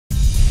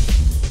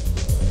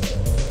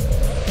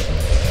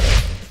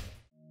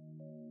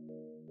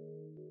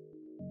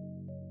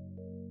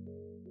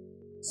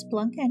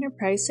Splunk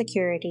Enterprise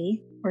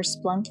Security, or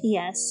Splunk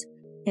ES,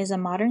 is a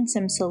modern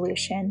SIEM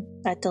solution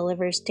that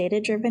delivers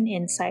data-driven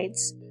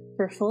insights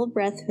for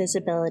full-breadth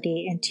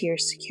visibility into your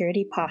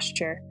security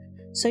posture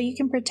so you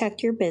can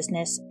protect your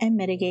business and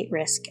mitigate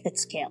risk at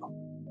scale.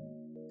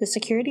 The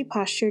Security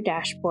Posture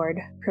Dashboard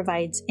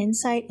provides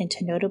insight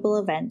into notable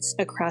events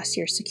across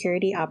your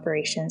Security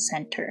Operations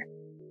Center.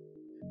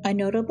 A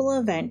notable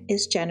event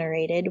is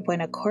generated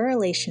when a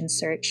correlation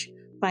search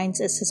finds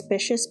a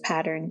suspicious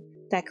pattern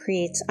that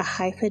creates a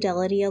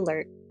high-fidelity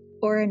alert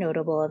or a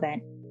notable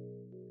event.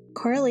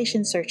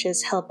 Correlation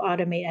searches help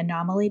automate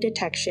anomaly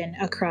detection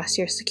across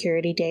your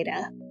security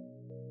data.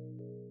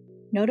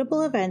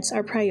 Notable events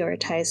are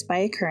prioritized by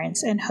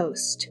occurrence and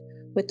host,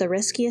 with the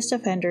riskiest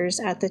offenders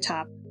at the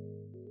top.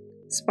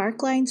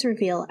 Spark lines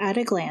reveal at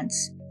a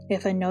glance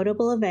if a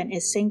notable event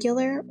is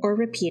singular or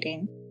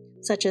repeating,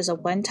 such as a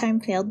one-time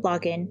failed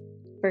login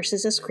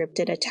versus a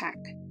scripted attack.